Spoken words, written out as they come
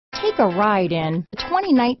Take a ride in the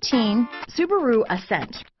 2019 Subaru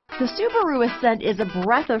Ascent. The Subaru Ascent is a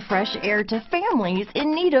breath of fresh air to families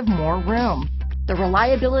in need of more room. The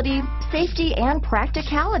reliability, safety, and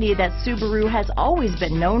practicality that Subaru has always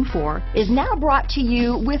been known for is now brought to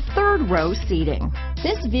you with third row seating.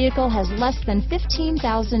 This vehicle has less than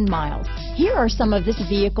 15,000 miles. Here are some of this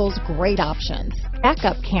vehicle's great options: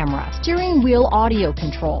 backup camera, steering wheel audio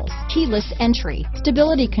controls, keyless entry,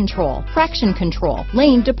 stability control, traction control,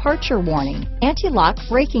 lane departure warning, anti-lock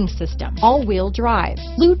braking system, all-wheel drive,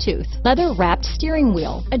 Bluetooth, leather-wrapped steering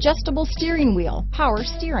wheel, adjustable steering wheel, power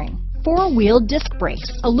steering, four-wheel disc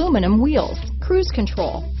brakes, aluminum wheels, cruise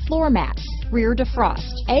control, floor mats, rear defrost,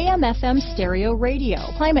 AM/FM stereo radio,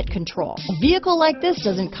 climate control. A vehicle like this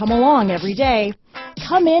doesn't come along every day.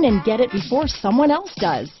 Come in and get it before someone else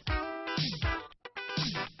does.